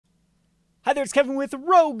Hi there, it's Kevin with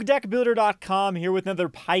RogueDeckBuilder.com here with another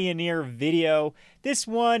Pioneer video. This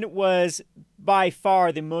one was by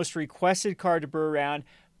far the most requested card to brew around.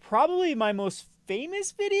 Probably my most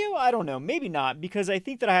famous video? I don't know, maybe not, because I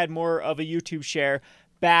think that I had more of a YouTube share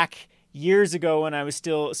back years ago when I was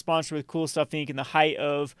still sponsored with Cool Stuff Inc. in the height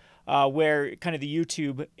of where kind of the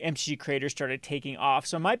YouTube MTG creators started taking off.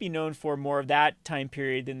 So I might be known for more of that time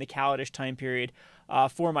period than the Kaladesh time period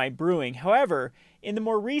for my brewing. However, in the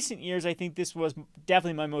more recent years, I think this was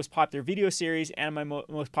definitely my most popular video series and my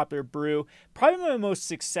most popular brew. Probably my most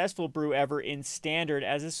successful brew ever in Standard,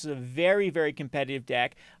 as this was a very, very competitive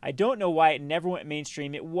deck. I don't know why it never went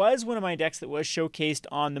mainstream. It was one of my decks that was showcased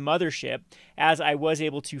on the Mothership, as I was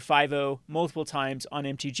able to 5-0 multiple times on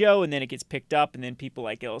MTGO, and then it gets picked up, and then people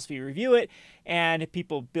like LSV review it, and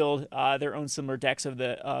people build their own similar decks of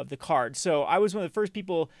the card. So I was one of the first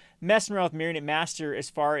people messing around with Marionette Master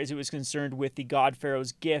as far as it was concerned with the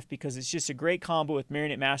God-Pharaoh's Gift, because it's just a great combo with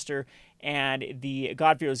Marionette Master and the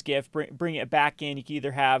God-Pharaoh's Gift. Bring it back in. You can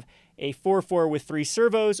either have a 4-4 with 3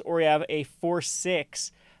 servos, or you have a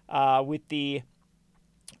 4-6 with the...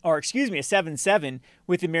 or excuse me, a 7-7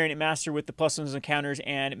 with the Marionette Master with the +1s and counters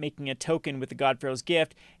and making a token with the God-Pharaoh's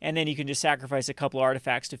Gift, and then you can just sacrifice a couple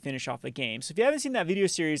artifacts to finish off the game. So if you haven't seen that video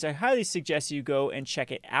series, I highly suggest you go and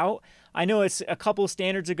check it out. I know it's a couple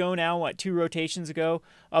standards ago now, what, 2 rotations ago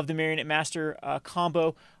of the Marionette Master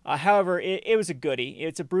combo. However, it was a goodie.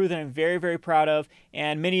 It's a brew that I'm very, very proud of,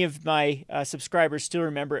 and many of my subscribers still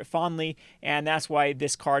remember it fondly, and that's why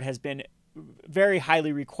this card has been very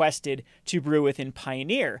highly requested to brew with in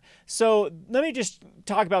Pioneer. So let me just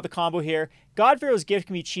talk about the combo here. God-Pharaoh's Gift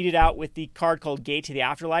can be cheated out with the card called Gate to the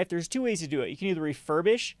Afterlife. There's 2 ways to do it. You can either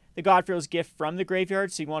refurbish the God-Pharaoh's Gift from the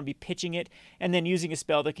graveyard, so you want to be pitching it, and then using a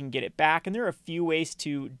spell that can get it back. And there are a few ways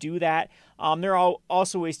to do that. There are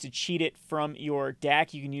also ways to cheat it from your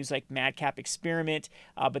deck. You can use like Madcap Experiment,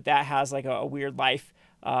 but that has like a weird life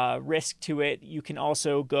risk to it. You can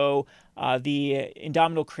also go the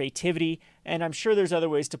Indomitable Creativity, and I'm sure there's other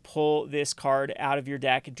ways to pull this card out of your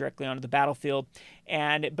deck directly onto the battlefield.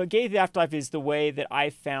 But Gate of the Afterlife is the way that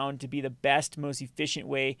I've found to be the best, most efficient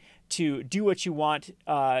way to do what you want,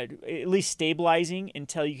 at least stabilizing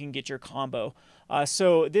until you can get your combo.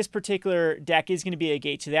 So this particular deck is going to be a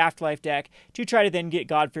Gate to the Afterlife deck to try to then get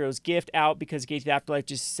God-Pharaoh's Gift out, because Gate to the Afterlife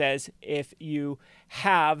just says if you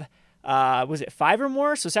have was it 5 or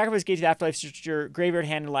more? So sacrifice Gate to the Afterlife, search your graveyard,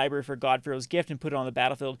 hand, and library for God-Pharaoh's Gift, and put it on the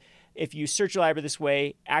battlefield. If you search your library this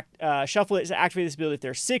way, shuffle it to activate this ability if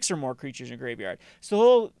there are 6 or more creatures in your graveyard. So the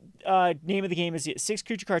whole name of the game is to get 6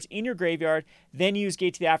 creature cards in your graveyard, then use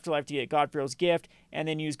Gate to the Afterlife to get God-Pharaoh's Gift, and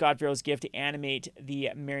then use God-Pharaoh's Gift to animate the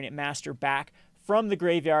Marionette Master back from the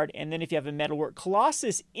graveyard. And then if you have a Metalwork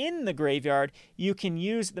Colossus in the graveyard, you can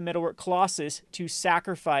use the Metalwork Colossus to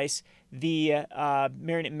sacrifice the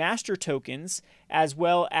Marionette Master tokens as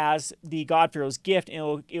well as the God-Pharaoh's Gift,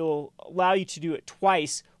 and it'll allow you to do it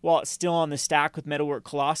twice while it's still on the stack with Metalwork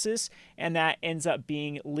Colossus, and that ends up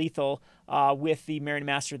being lethal with the Marionette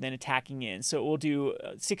Master then attacking in. So it will do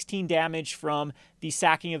 16 damage from the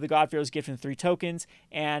sacking of the God-Pharaoh's Gift and 3 tokens,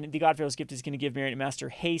 and the God-Pharaoh's Gift is going to give Marionette Master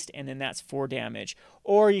haste, and then that's 4 damage.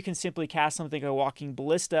 Or you can simply cast something like a Walking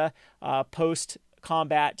Ballista post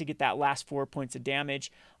combat to get that last 4 points of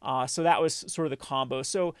damage. So that was sort of the combo.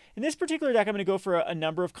 So in this particular deck, I'm going to go for a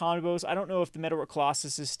number of combos. I don't know if the Metalwork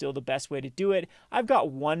Colossus is still the best way to do it. I've got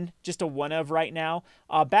just a one of right now.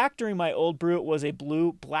 Back during my old brew, it was a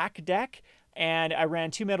blue-black deck, and I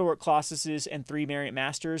ran 2 Metalwork Colossuses and 3 Marionette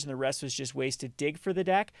Masters, and the rest was just ways to dig for the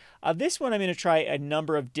deck. This one, I'm going to try a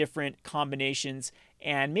number of different combinations,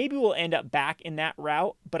 and maybe we'll end up back in that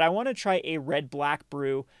route, but I want to try a red-black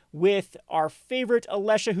brew with our favorite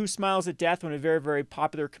Alesha, who smiles at death, one of the very, very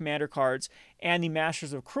popular commander cards, and the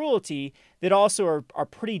Masters of Cruelty that also are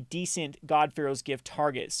pretty decent God-Pharaoh's Gift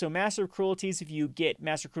targets. So Master of Cruelties, if you get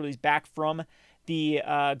Master of Cruelties back from the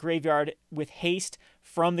graveyard with haste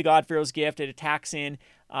from the God-Pharaoh's Gift, it attacks in,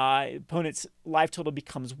 opponent's life total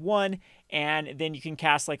becomes 1, and then you can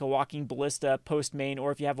cast like a Walking Ballista post main,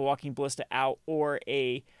 or if you have a Walking Ballista out or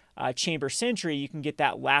a Chamber Sentry, you can get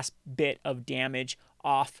that last bit of damage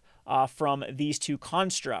off from these 2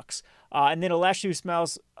 constructs. And then Alesha, who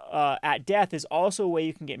smiles at death, is also a way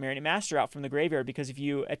you can get Marionette Master out from the graveyard, because if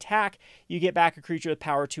you attack, you get back a creature with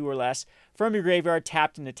power 2 or less from your graveyard,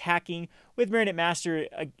 tapped and attacking. With Marionette Master,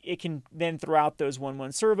 it can then throw out those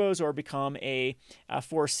 1/1 servos or become a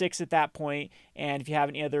 4/6 at that point. And if you have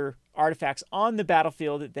any other artifacts on the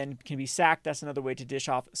battlefield, it then can be sacked. That's another way to dish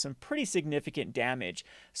off some pretty significant damage.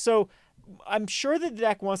 So I'm sure that the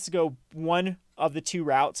deck wants to go one of the two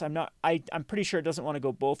routes. I'm pretty sure it doesn't want to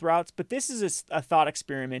go both routes, but this is a thought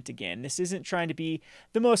experiment again. This isn't trying to be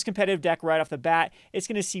the most competitive deck right off the bat. It's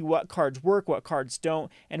going to see what cards work, what cards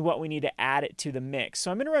don't, and what we need to add it to the mix. So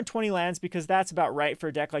I'm going to run 20 lands because that's about right for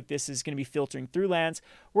a deck like this. Is going to be filtering through lands.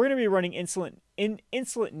 We're going to be running Insolent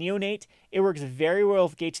Neonate. It works very well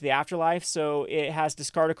with Gate to the Afterlife, so it has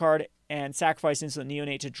discard a card and sacrifice Insolent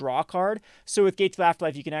Neonate to draw a card. So with Gate to the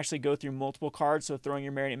Afterlife, you can actually go through multiple cards, so throwing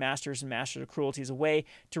your Marionette Masters and Master of Cruelties away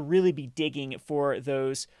to really be digging for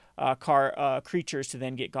those creatures to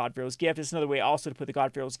then get God-Pharaoh's Gift. It's another way also to put the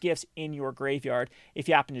God-Pharaoh's Gifts in your graveyard if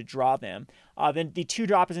you happen to draw them. Then the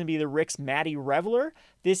 2-drop is going to be the Rix Maadi Reveler.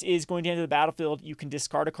 This is going to enter the battlefield. You can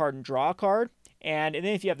discard a card and draw a card. And then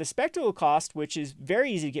if you have the Spectacle cost, which is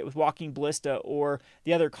very easy to get with Walking Ballista or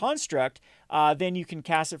the other construct, then you can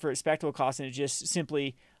cast it for its Spectacle cost, and it just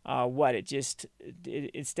simply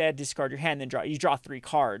instead discard your hand, then you draw 3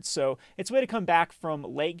 cards. So it's a way to come back from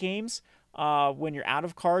late games when you're out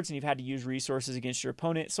of cards and you've had to use resources against your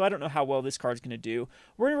opponent. So I don't know how well this card's going to do.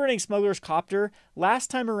 We're going to be running Smuggler's Copter. Last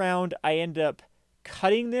time around, I ended up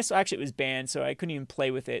cutting this. Actually, it was banned, so I couldn't even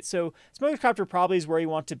play with it. So Smuggler's Copter probably is where you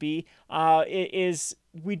want to be.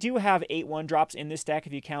 We do have 8 1-drops in this deck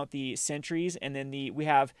if you count the sentries, and then we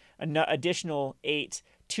have an additional 8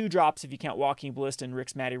 2-drops if you count Walking Ballista and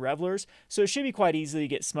Rix Maadi Revelers. So it should be quite easy to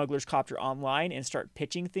get Smuggler's Copter online and start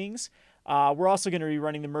pitching things. We're also going to be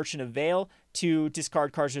running the Merchant of Vale to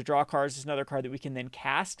discard cards to draw cards. It's another card that we can then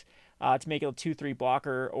cast to make it a 2/3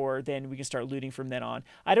 blocker, or then we can start looting from then on.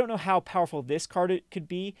 I don't know how powerful this card it could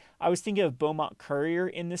be. I was thinking of Beaumont Courier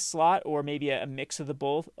in this slot, or maybe a mix of the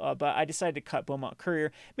both, but I decided to cut Beaumont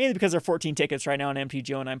Courier, mainly because there are 14 tickets right now on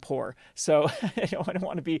MTGO and I'm poor. So I don't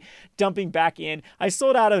want to be dumping back in. I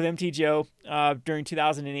sold out of MTGO during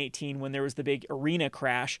 2018 when there was the big arena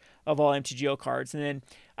crash of all MTGO cards, and then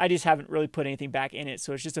I just haven't really put anything back in it,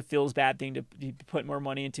 so it's just a feels bad thing to put more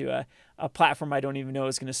money into a platform I don't even know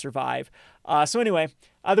is going to survive. So anyway,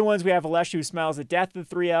 other ones, we have Alesha, who smiles at death, the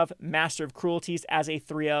 3 of, Master of Cruelties as a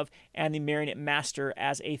 3 of, and the Marionette Master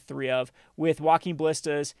as a 3 of, with Walking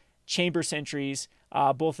Ballistas, Chamber Sentries,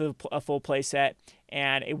 both a full play set,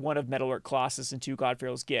 and a 1 of Metalwork Colossus and 2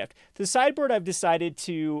 God-Pharaoh's Gift. The sideboard, I've decided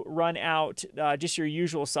to run out just your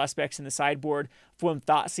usual suspects in the sideboard from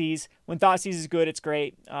Thoughtseize. When Thoughtseize is good, it's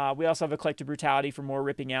great. We also have a Collective Brutality for more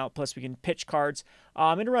ripping out, plus we can pitch cards.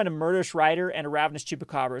 I'm going to run a Murderous Rider and a Ravenous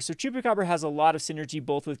Chupacabra. So Chupacabra has a lot of synergy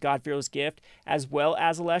both with God-Pharaoh's Gift as well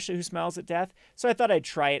as Alesha, who smiles at death. So I thought I'd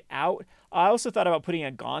try it out. I also thought about putting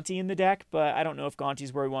a Gonti in the deck, but I don't know if Gonti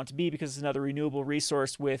is where we want to be because it's another renewable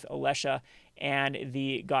resource with Alesha and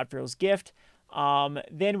the God-Pharaoh's Gift.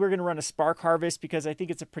 Then we're going to run a Spark Harvest because I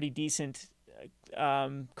think it's a pretty decent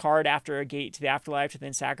card after a Gate to the Afterlife to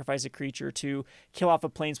then sacrifice a creature to kill off a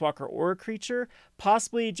Planeswalker or a creature.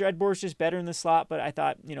 Possibly Dreadbore's just better in the slot, but I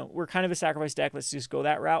thought, we're kind of a sacrifice deck. Let's just go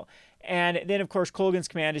that route. And then, of course, Kolaghan's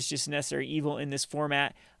Command is just necessary evil in this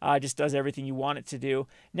format. Just does everything you want it to do.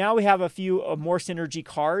 Now we have a few more synergy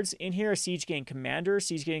cards in here. A Siege Gang Commander.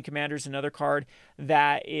 Siege Gang Commander is another card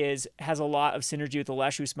that has a lot of synergy with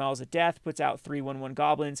Alesha, who smiles at death. Puts out 3/1/1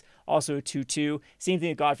 goblins. Also a 2/2. Same thing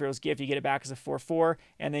with God-Pharaoh's Gift. You get it back as a 4/4.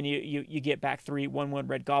 And then you get back 3/1/1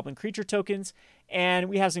 red goblin creature tokens. And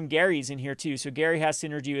we have some Garys in here too. So Gary has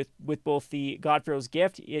synergy with both the God-Pharaoh's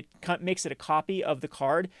Gift. It makes it a copy of the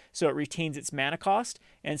card, so it retains its mana cost.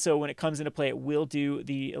 And so when it comes into play, it will do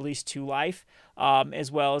the at least 2 life,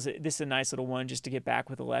 as well as this is a nice little one just to get back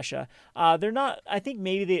with Alesha. They're not. I think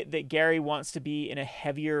maybe that Gary wants to be in a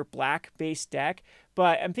heavier black-based deck,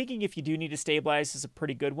 but I'm thinking if you do need to stabilize, this is a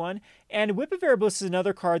pretty good one. And Whip of Erebos is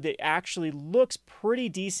another card that actually looks pretty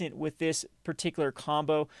decent with this particular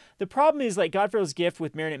combo. The problem is, like, God-Pharaoh's Gift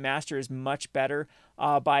with Marionette Master is much better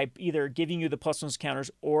by either giving you the +1 counters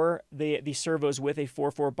or the servos with a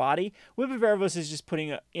 4/4 body. Whip of Erebos is just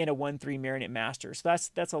putting in a 1/3 Marionette Master. So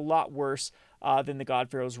that's a lot worse than the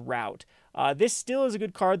God-Pharaoh's route. This still is a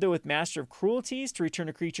good card, though, with Master of Cruelties to return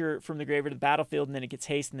a creature from the graveyard to the battlefield, and then it gets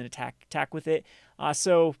haste and then attack with it.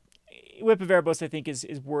 So Whip of Erebos, I think, is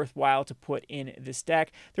worthwhile to put in this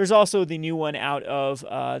deck. There's also the new one out of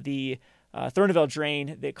the Throne of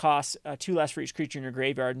Eldraine that costs 2 less for each creature in your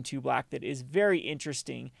graveyard and 2 black. That is very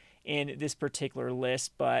interesting in this particular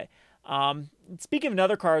list. But speaking of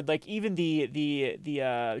another card, like even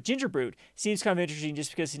the Ginger Brute seems kind of interesting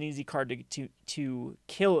just because it's an easy card to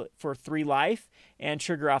kill for 3 life and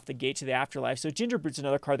trigger off the Gate to the Afterlife. So Ginger Brute's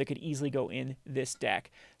another card that could easily go in this deck.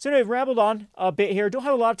 So anyway, I've rambled on a bit here. Don't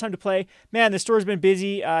have a lot of time to play. Man, the store's been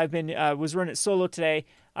busy. Was running it solo today.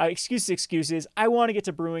 Excuses. I want to get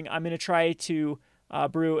to brewing. I'm going to try to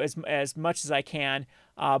brew as much as I can.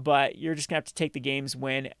 But you're just going to have to take the games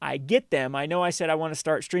when I get them. I know I said I want to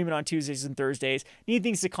start streaming on Tuesdays and Thursdays. Need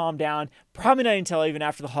things to calm down. Probably not until even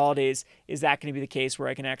after the holidays is that going to be the case where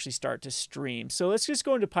I can actually start to stream. So let's just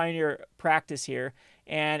go into Pioneer practice here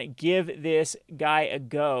and give this guy a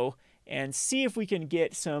go and see if we can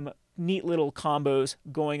get some neat little combos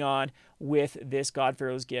going on with this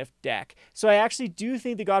God-Pharaoh's Gift deck. So I actually do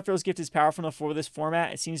think the God-Pharaoh's Gift is powerful enough for this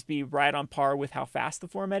format. It seems to be right on par with how fast the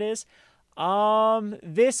format is.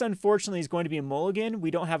 This unfortunately is going to be a mulligan.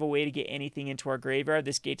 We don't have a way to get anything into our graveyard.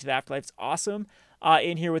 This Gate to the Afterlife is awesome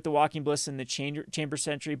in here with the Walking Ballista and the Chamber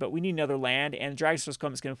Sentry, but we need another land, and Dragonskull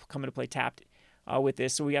Summit is going to come into play tapped with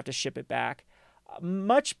this, so we have to ship it back.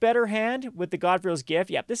 Much better hand with the God-Pharaoh's Gift.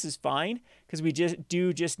 Yep, this is fine because we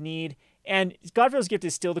just need, and God-Pharaoh's Gift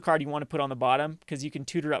is still the card you want to put on the bottom because you can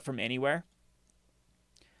tutor up from anywhere.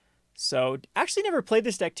 So, actually never played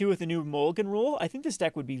this deck too with the new Mulligan rule. I think this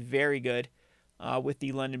deck would be very good with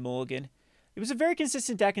the London Mulligan. It was a very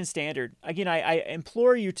consistent deck in Standard. Again, I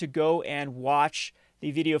implore you to go and watch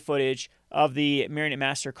the video footage of the Marionette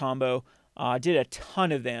Master combo. Did a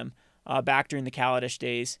ton of them back during the Kaladesh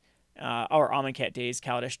days, or Amonkhet days,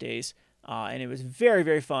 Kaladesh days. And it was very,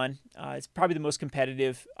 very fun. It's probably the most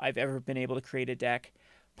competitive I've ever been able to create a deck.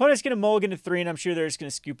 Opponent's going to mulligan to 3, and I'm sure they're just going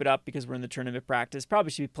to scoop it up because we're in the tournament practice.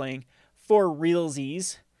 Probably should be playing for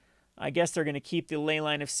realsies. I guess they're going to keep the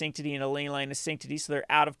Leyline of Sanctity and a Leyline of Sanctity, so they're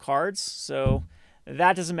out of cards. So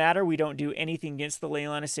that doesn't matter. We don't do anything against the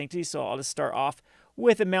Leyline of Sanctity, so I'll just start off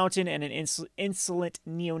with a Mountain and an Insolent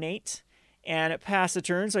Neonate and pass the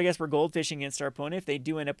turn. So I guess we're goldfishing against our opponent. If they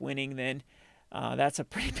do end up winning, then that's a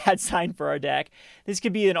pretty bad sign for our deck. This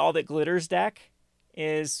could be an All That Glitters deck.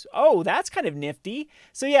 Oh, that's kind of nifty.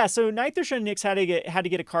 So yeah, so Nightthirst and Nyx had to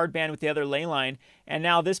get a card ban with the other Leyline, and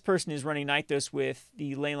now this person is running Nightthirst with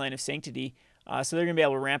the Leyline of Sanctity, so they're gonna be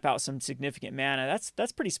able to ramp out some significant mana.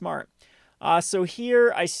 That's pretty smart. So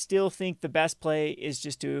here I still think the best play is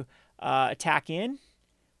just to attack in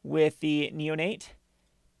with the Neonate,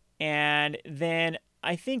 and then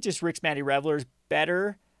I think just Rix Maadi Reveler is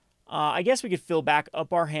better. I guess we could fill back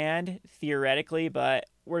up our hand theoretically, but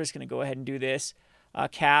we're just gonna go ahead and do this.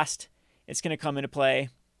 Cast, it's going to come into play,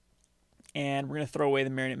 and we're going to throw away the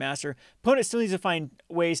Marionette Master. Opponent still needs to find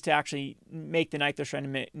ways to actually make the Nightthirst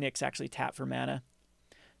and Nyx actually tap for mana.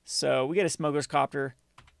 So we get a Smuggler's Copter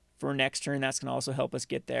for next turn. That's going to also help us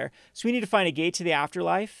get there. So we need to find a Gate to the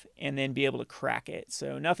Afterlife and then be able to crack it.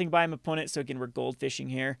 So nothing by my opponent, so again, we're goldfishing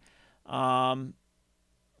here.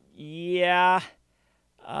 Yeah.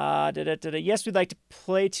 Yes, we'd like to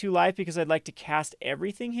play 2 life because I'd like to cast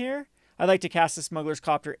everything here. I'd like to cast the Smuggler's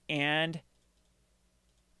Copter and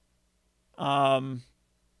do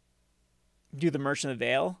the Merchant of the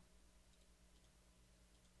Veil.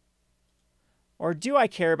 Or do I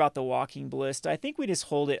care about the Walking Ballista? I think we just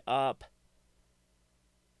hold it up.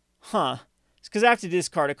 Huh. It's because I have to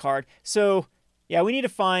discard a card. So, yeah, we need to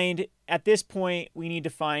find, at this point, we need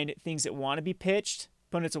to find things that want to be pitched.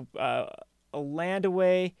 Opponent's a land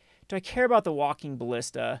away. Do I care about the Walking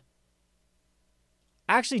Ballista?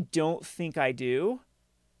 I actually don't think I do.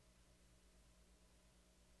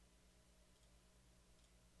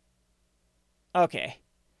 Okay.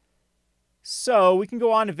 So we can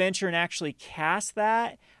go on to Venture and actually cast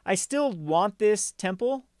that. I still want this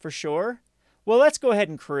Temple for sure. Well, let's go ahead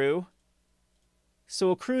and crew. So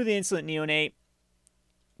we'll crew the Insolent Neonate.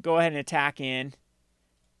 Go ahead and attack in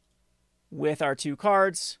with our 2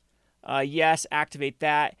 cards. Yes, activate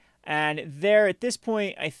that. And there, at this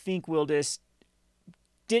point, I think we'll just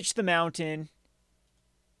ditch the Mountain,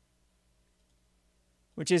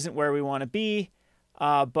 which isn't where we want to be,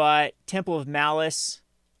 but Temple of Malice,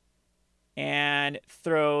 and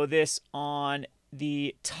throw this on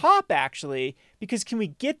the top, actually, because can we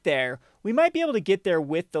get there? We might be able to get there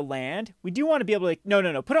with the land. We do want to be able to,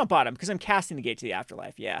 no, put it on bottom, because I'm casting the Gate to the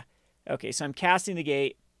Afterlife, yeah. Okay, so I'm casting the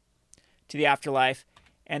Gate to the Afterlife,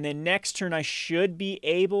 and then next turn I should be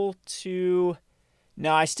able to,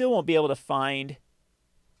 no, I still won't be able to find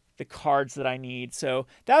the cards that I need. So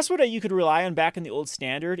that's what you could rely on back in the old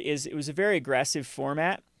Standard. Is it was a very aggressive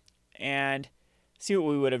format, and see what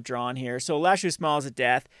we would have drawn here. So Alesha Smiles at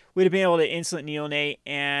Death. We'd have been able to Insolent Neonate,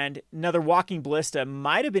 and another Walking Ballista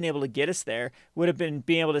might have been able to get us there. Would have been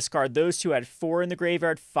being able to discard those 2. Had 4 in the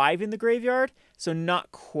graveyard, 5 in the graveyard. So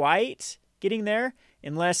not quite getting there,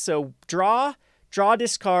 unless so draw,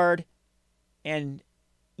 discard, and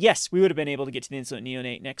yes, we would have been able to get to the Insolent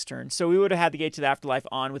Neonate next turn. So we would have had the Gate to the Afterlife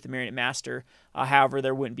on with the Marionette Master. However,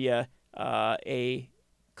 there wouldn't be a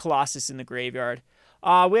Colossus in the graveyard.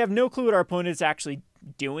 We have no clue what our opponent is actually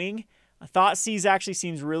doing. Thoughtseize actually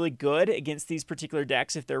seems really good against these particular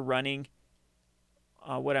decks if they're running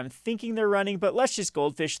what I'm thinking they're running. But let's just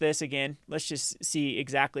goldfish this again. Let's just see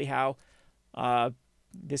exactly how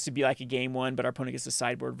this would be like a game one, but our opponent gets the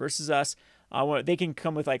sideboard versus us. They can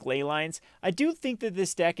come with like ley lines. I do think that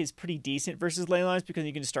this deck is pretty decent versus ley lines because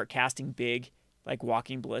you can just start casting big, like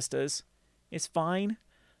Walking Ballistas. It's fine.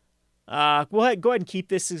 Go ahead and keep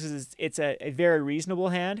this. It's a very reasonable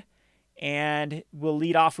hand. And we'll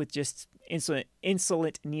lead off with just Insolent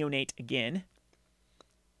Neonate again.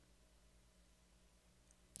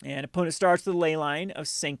 And opponent starts with the ley line of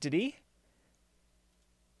Sanctity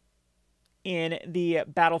in the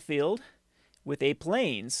battlefield with a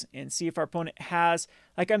Plains, and see if our opponent has,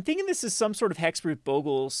 like, I'm thinking this is some sort of Hexproof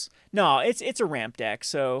Bogles. No, it's a ramp deck,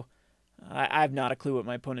 so I have not a clue what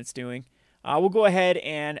my opponent's doing. We'll go ahead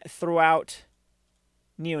and throw out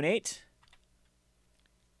Neonate.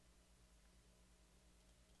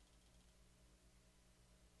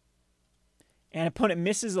 And opponent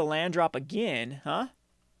misses a land drop again, huh?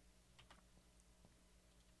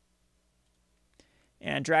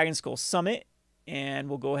 And Dragonskull Summit. And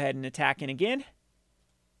we'll go ahead and attack in again.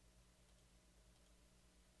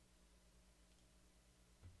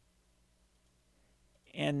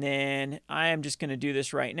 And then I am just going to do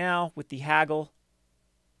this right now with the Haggle.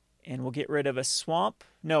 And we'll get rid of a Swamp.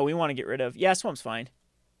 No, we want to get rid of... Yeah, Swamp's fine.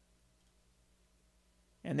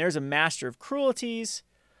 And there's a Master of Cruelties,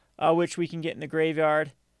 which we can get in the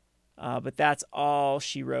graveyard. But that's all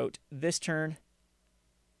she wrote this turn.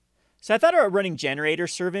 So I thought about running Generator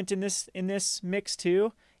Servant in this mix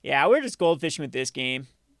too. Yeah, we're just goldfishing with this game,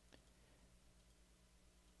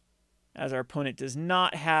 as our opponent does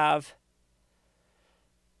not have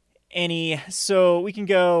any. So we can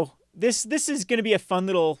go. This is going to be a fun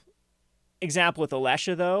little example with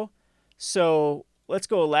Alesha though. So let's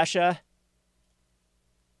go Alesha,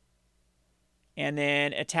 and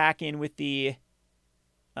then attack in with the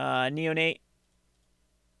Neonate.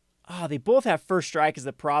 Oh, they both have first strike is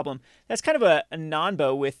the problem. That's kind of a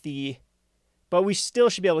non-bow with the... But we still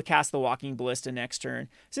should be able to cast the Walking Ballista next turn.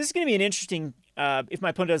 So this is going to be an interesting... if my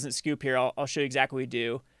opponent doesn't scoop here, I'll show you exactly what we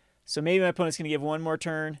do. So maybe my opponent's going to give one more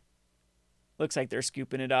turn. Looks like they're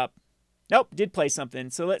scooping it up. Nope, did play something.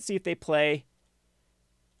 So let's see if they play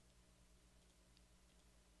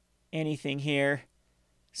anything here.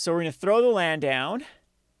 So we're going to throw the land down.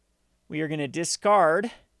 We are going to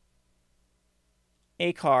discard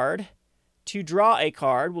a card to draw a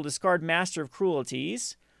card. We'll discard Master of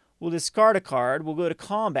Cruelties. We'll discard a card. We'll go to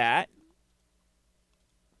combat.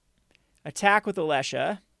 Attack with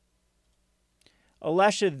Alesha.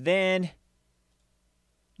 Alesha then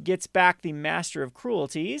gets back the Master of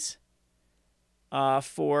Cruelties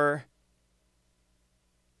for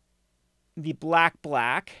the black.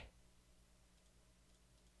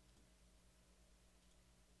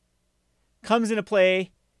 Comes into play.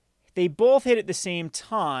 They both hit at the same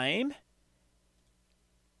time.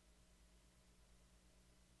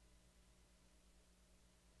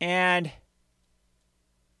 And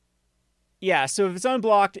yeah, so if it's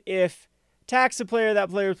unblocked, if attacks the player, that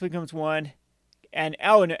player becomes one. And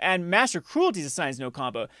Master Cruelties assigns no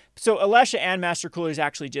combo. So Alesha and Master Cruelties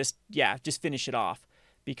actually just finish it off,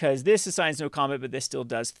 because this assigns no combo, but this still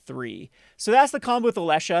does 3. So that's the combo with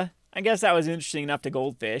Alesha. I guess that was interesting enough to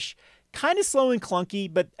goldfish. Kind of slow and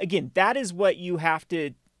clunky, but again, that is what you have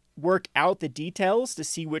to work out the details to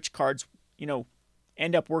see which cards,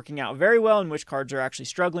 end up working out very well and which cards are actually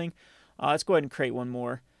struggling. Let's go ahead and create one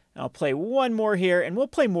more. I'll play one more here, and we'll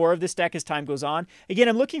play more of this deck as time goes on. Again,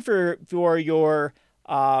 I'm looking for your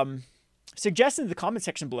suggestions in the comment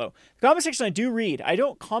section below. The comment section I do read. I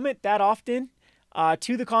don't comment that often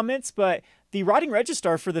to the comments, but the Rotting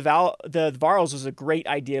Registrar for the Varls was a great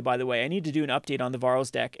idea, by the way. I need to do an update on the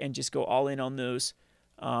Varls deck and just go all in on those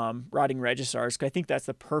Rotting Registrars, because I think that's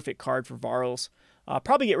the perfect card for Varls.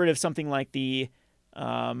 Probably get rid of something like the...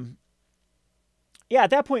 at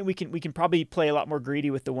that point we can probably play a lot more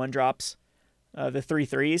greedy with the 1-drops, the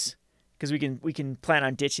 3/3s, because we can plan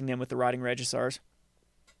on ditching them with the Rotting Registrars.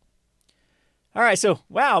 All right, so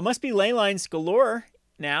wow, must be ley lines galore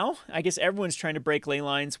now. I guess everyone's trying to break ley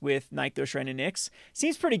lines with Nykthos Shrine of Nyx.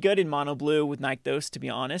 Seems pretty good in mono blue with Nykthos, to be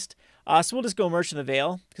honest. So we'll just go Merchant of the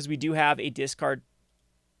Veil, because we do have a discard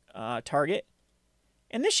target.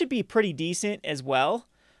 And this should be pretty decent as well,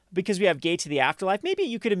 because we have Gate to the Afterlife. Maybe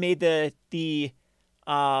you could have made the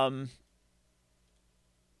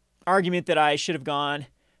argument that I should have gone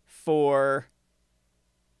for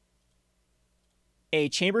a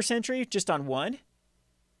Chamber Sentry just on 1.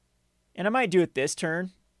 And I might do it this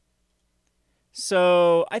turn.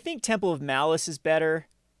 So I think Temple of Malice is better.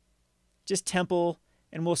 Just Temple.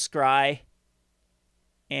 and we'll scry.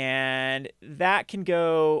 And that can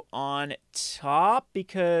go on top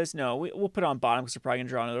because, no, we'll put it on bottom because we're probably going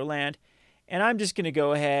to draw another land. And I'm just going to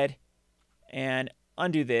go ahead and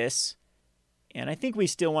undo this. And I think we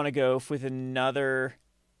still want to go with another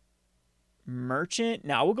merchant.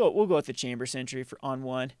 No, we'll go with the Chamber Sentry on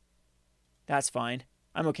 1. That's fine.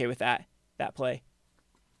 I'm okay with that play.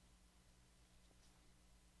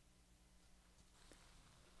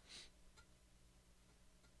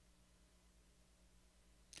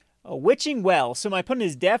 A Witching Well. So my opponent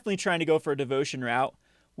is definitely trying to go for a devotion route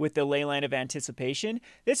with the Leyline of Anticipation.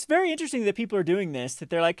 It's very interesting that people are doing this, that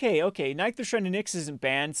they're like, hey, okay, Nike the Shrine of Nyx isn't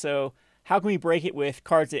banned, so how can we break it with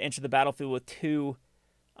cards that enter the battlefield with 2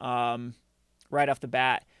 right off the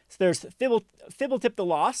bat? So there's Fibletip the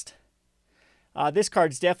Lost. This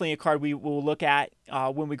card's definitely a card we will look at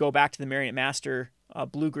when we go back to the Marionette Master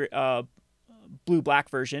blue-black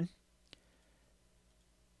version.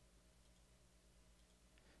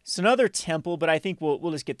 So another Temple, but I think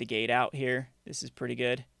we'll just get the gate out here. This is pretty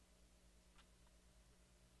good.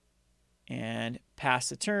 And pass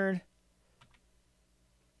the turn.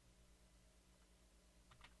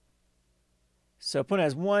 So opponent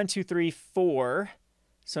has 1, 2, 3, 4.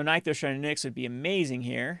 So Nike the Shrine of Nyx would be amazing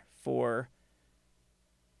here for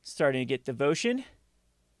starting to get devotion.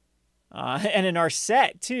 And a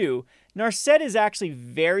Narset too. Narset is actually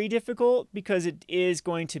very difficult because it is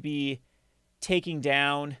going to be taking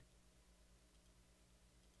down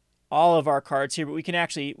all of our cards here, but we can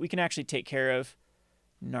actually take care of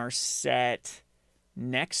Narset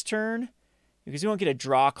next turn because we won't get to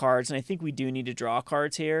draw cards, and I think we do need to draw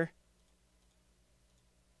cards here.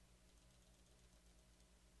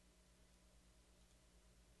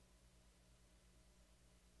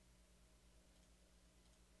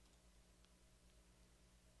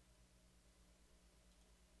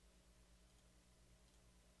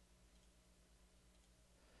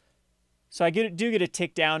 So I do get a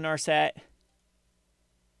tick down Narset.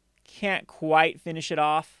 Can't quite finish it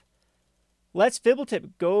off. Let's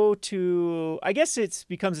Fibletip go to... I guess it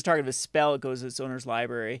becomes the target of a spell. It goes to its owner's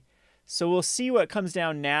library. So we'll see what comes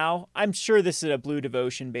down now. I'm sure this is a blue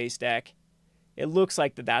devotion-based deck. It looks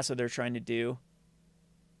like that's what they're trying to do.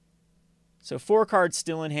 So 4 cards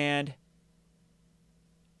still in hand.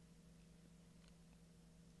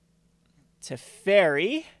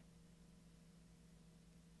 Teferi.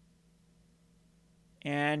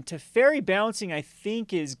 And Teferi bouncing, I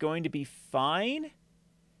think, is going to be fine.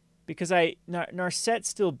 Because Narset's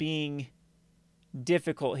still being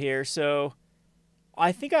difficult here. So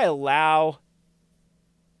I think I allow...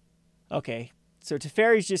 Okay. So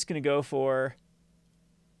Teferi's just going to go for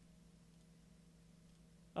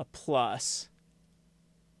a plus.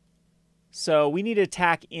 So we need to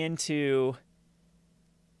attack into...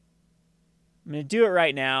 I'm going to do it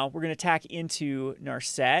right now. We're going to attack into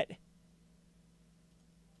Narset.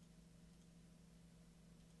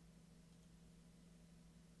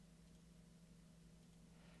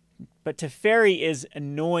 But Teferi is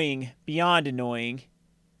annoying, beyond annoying.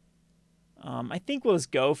 I think we'll just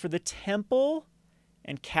go for the Temple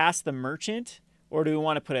and cast the Merchant. Or do we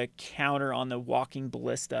want to put a counter on the Walking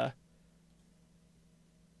Ballista?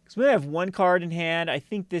 Because we have 1 card in hand. I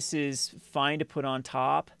think this is fine to put on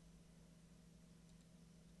top.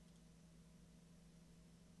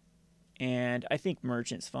 And I think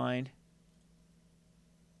Merchant's fine.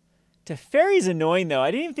 Teferi's annoying, though. I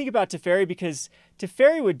didn't even think about Teferi because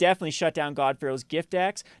Teferi would definitely shut down God-Pharaoh's gift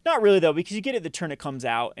decks. Not really, though, because you get it the turn it comes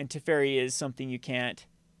out, and Teferi is something you can't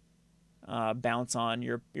bounce on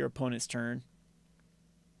your opponent's turn.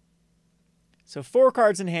 So 4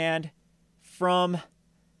 cards in hand from...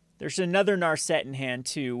 There's another Narset in hand,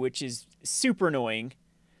 too, which is super annoying.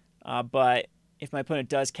 But if my opponent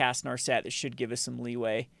does cast Narset, this should give us some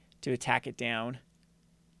leeway to attack it down.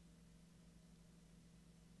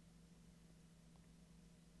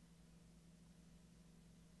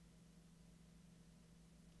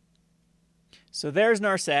 So there's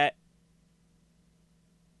Narset.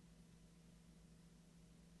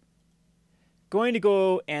 Going to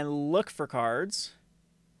go and look for cards.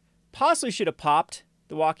 Possibly should have popped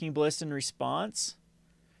the Walking Ballista in response,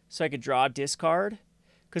 so I could draw a discard.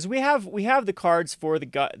 Because we have the cards for the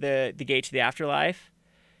Gate to the Afterlife.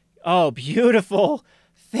 Oh, beautiful!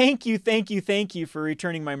 Thank you for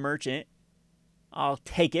returning my Merchant. I'll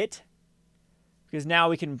take it because now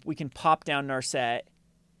we can pop down Narset.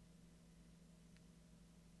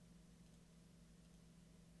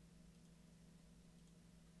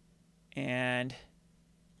 And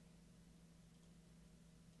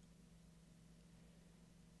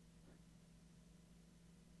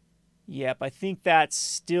yep, I think that's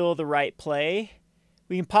still the right play.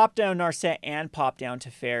 We can pop down Narset and pop down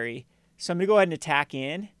Teferi. So I'm going to go ahead and attack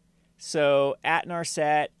in. So at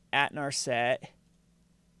Narset, at Narset.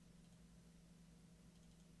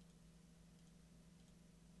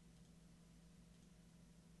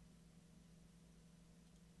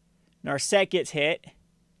 Narset gets hit.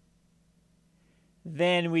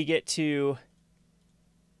 Then we get to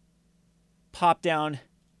pop down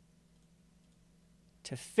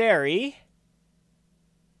Teferi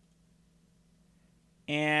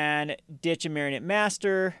and ditch a Marionette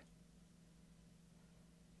Master.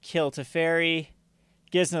 Kill Teferi.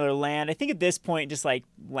 Gives another land. I think at this point, just like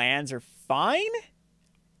lands are fine.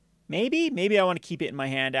 Maybe I want to keep it in my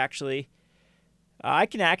hand, actually. I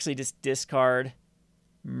can actually just discard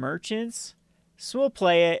merchants. So we'll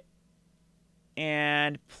play it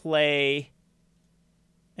and play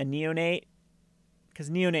a Neonate, because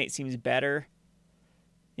Neonate seems better.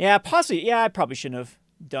 Yeah, possibly. Yeah, I probably shouldn't have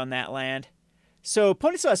done that land. So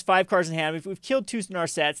opponent still has 5 cards in hand. We've killed 2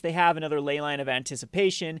 Narsets. They have another Leyline of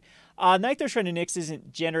Anticipation. Nightmare Shrine of Nyx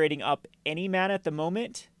isn't generating up any mana at the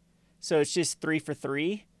moment, so it's just 3 for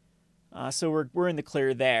 3. So we're in the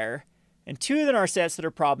clear there. And 2 of the Narsets that are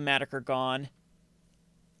problematic are gone.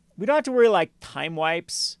 We don't have to worry like time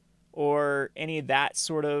wipes or any of that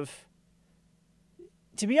sort of.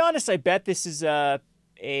 To be honest, I bet this is a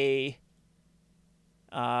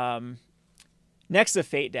Nexus of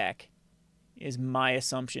Fate deck, is my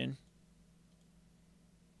assumption.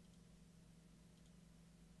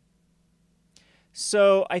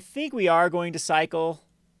 So I think we are going to cycle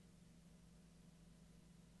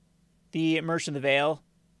the Immersion of the Veil.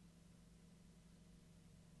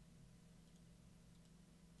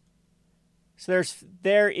 So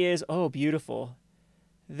there is, oh, beautiful.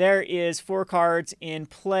 There is 4 cards in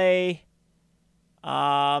play.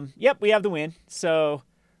 Yep, we have the win. So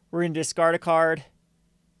we're going to discard a card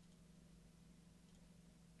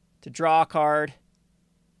to draw a card.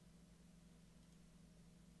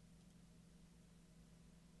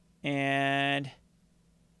 And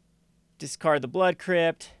discard the Blood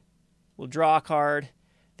Crypt. We'll draw a card.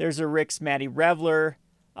 There's a Rix Maadi Reveler.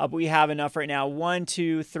 But we have enough right now. 1,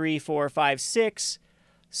 2, 3, 4, 5, 6.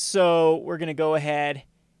 So we're going to go ahead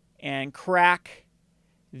and crack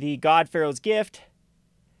the God-Pharaoh's Gift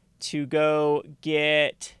to go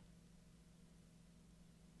get...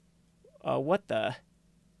 what the...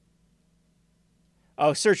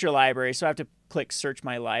 Oh, search your library. So I have to click search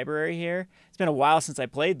my library here. It's been a while since I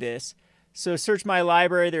played this. So search my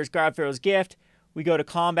library. There's God-Pharaoh's Gift. We go to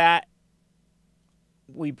combat.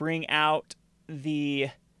 We bring out the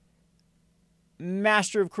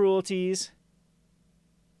Master of Cruelties.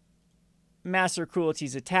 Master of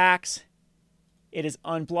Cruelties attacks. It is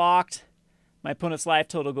unblocked. My opponent's life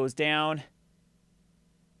total goes down.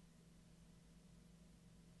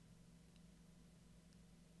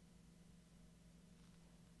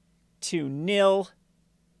 To 0.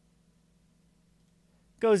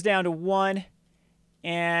 Goes down to 1.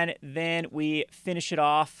 And then we finish it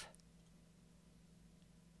off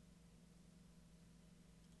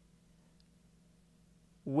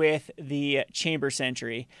with the Chamber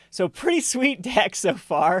Sentry. So pretty sweet deck so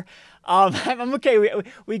far. I'm okay.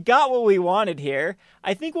 We got what we wanted here.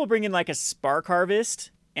 I think we'll bring in like a Spark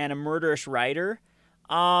Harvest and a Murderous Rider.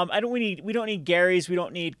 We don't need Gary's. We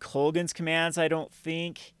don't need Kolaghan's commands, I don't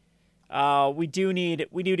think. We do need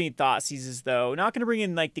Thoughtseizes though. Not going to bring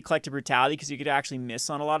in like the Collective Brutality because you could actually miss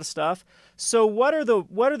on a lot of stuff. So what are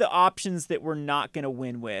the options that we're not going to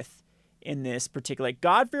win with in this particular? Like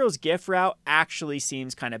God-Pharaoh's Gift route actually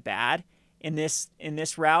seems kind of bad in this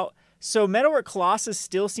route. So Metalwork Colossus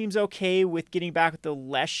still seems okay with getting back with the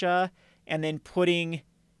Alesha and then putting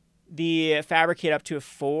the Fabricate up to a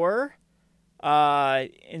 4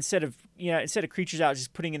 instead of creatures out,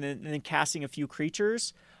 just putting in and then casting a few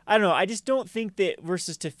creatures. I don't know. I just don't think that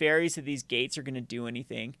versus Teferis that these gates are going to do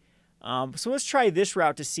anything. So let's try this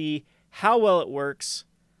route to see how well it works.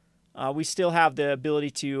 We still have the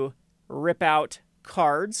ability to rip out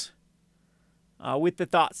cards with the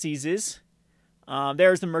Thoughtseizes.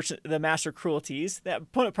 There's the Master of Cruelties. That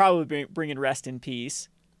opponent probably bring in Rest in Peace.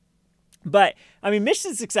 But, I mean,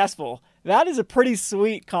 mission successful. That is a pretty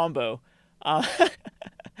sweet combo.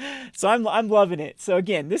 So I'm loving it. So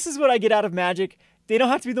again, this is what I get out of Magic. They don't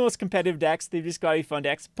have to be the most competitive decks. They've just got to be fun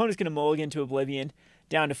decks. Opponent's going to mulligan to Oblivion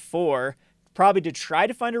down to 4. Probably to try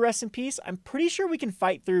to find a Rest in Peace. I'm pretty sure we can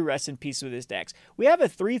fight through Rest in Peace with his decks. We have a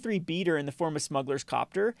 3/3 beater in the form of Smuggler's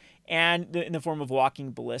Copter and in the form of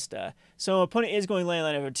Walking Ballista. So opponent is going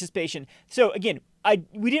Leyline of Anticipation. So again,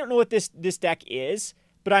 we didn't know what this deck is,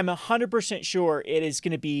 but I'm 100% sure it is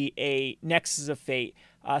going to be a Nexus of Fate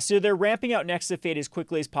So they're ramping out Nexus of Fate as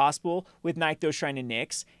quickly as possible with Nykthos, Shrine, and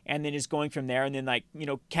Nyx, and then just going from there, and then, like, you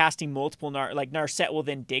know, casting multiple Narset will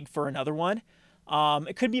then dig for another one.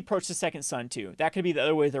 It could be Approach the Second Sun too. That could be the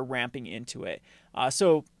other way they're ramping into it.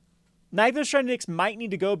 So Nykthos, Shrine, and Nyx might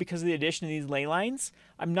need to go because of the addition of these ley lines.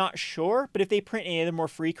 I'm not sure, but if they print any of the more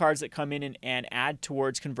free cards that come in and add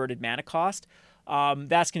towards converted mana cost,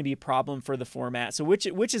 that's going to be a problem for the format. So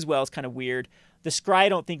which as well is kind of weird. The Scry I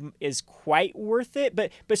don't think is quite worth it,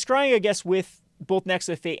 but scrying, I guess, with both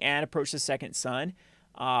Nexus of Fate and Approach the Second Sun,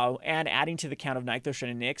 and adding to the count of Nykthos,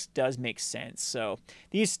 Shrine, and Nyx does make sense. So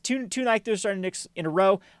these two Nykthos, Shrine, and Nyx in a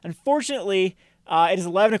row. Unfortunately, it is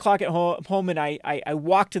 11 o'clock at home, and I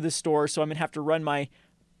walked to the store, so I'm going to have to run my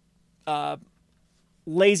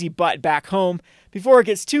lazy butt back home before it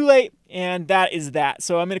gets too late, and that is that.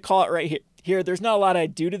 So I'm going to call it right here. There's not a lot I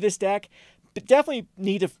do to this deck, but definitely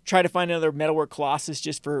need to try to find another Metalwork Colossus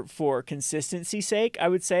just for consistency's sake, I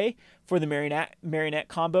would say, for the Marionette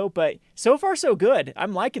combo. But so far, so good.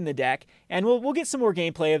 I'm liking the deck, and we'll get some more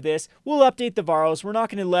gameplay of this. We'll update the Varos. We're not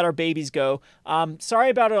going to let our babies go. Sorry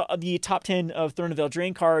about the top 10 of Throne of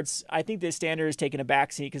Eldraine cards. I think the standard is taking a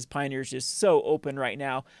backseat because Pioneer is just so open right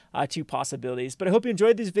now to possibilities. But I hope you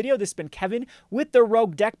enjoyed this video. This has been Kevin with the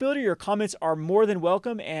Rogue Deck Builder. Your comments are more than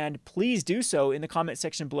welcome, and please do so in the comment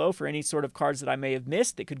section below for any sort of cards that I may have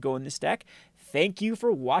missed that could go in this deck. Thank you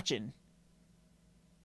for watching.